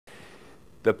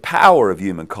The power of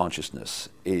human consciousness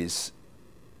is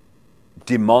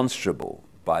demonstrable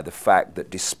by the fact that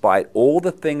despite all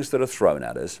the things that are thrown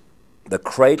at us, the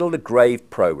cradle-to-grave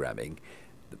programming,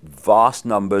 vast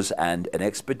numbers and an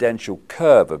exponential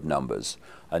curve of numbers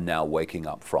are now waking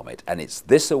up from it. And it's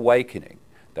this awakening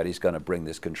that is going to bring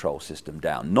this control system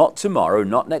down. Not tomorrow,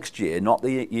 not next year, not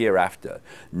the year after,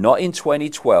 not in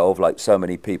 2012 like so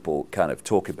many people kind of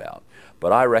talk about,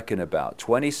 but I reckon about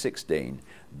 2016,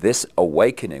 this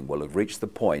awakening will have reached the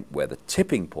point where the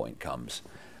tipping point comes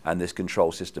and this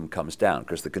control system comes down,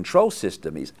 because the control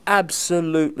system is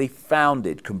absolutely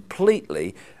founded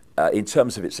completely in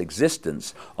terms of its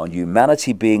existence on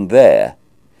humanity being there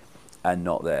and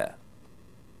not there.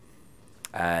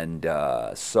 And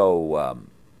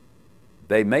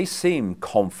they may seem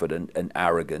confident and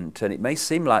arrogant, and it may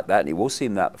seem like that, and it will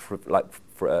seem that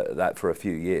for a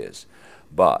few years,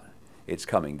 but it's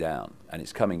coming down, and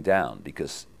it's coming down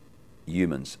because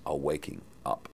humans are waking up.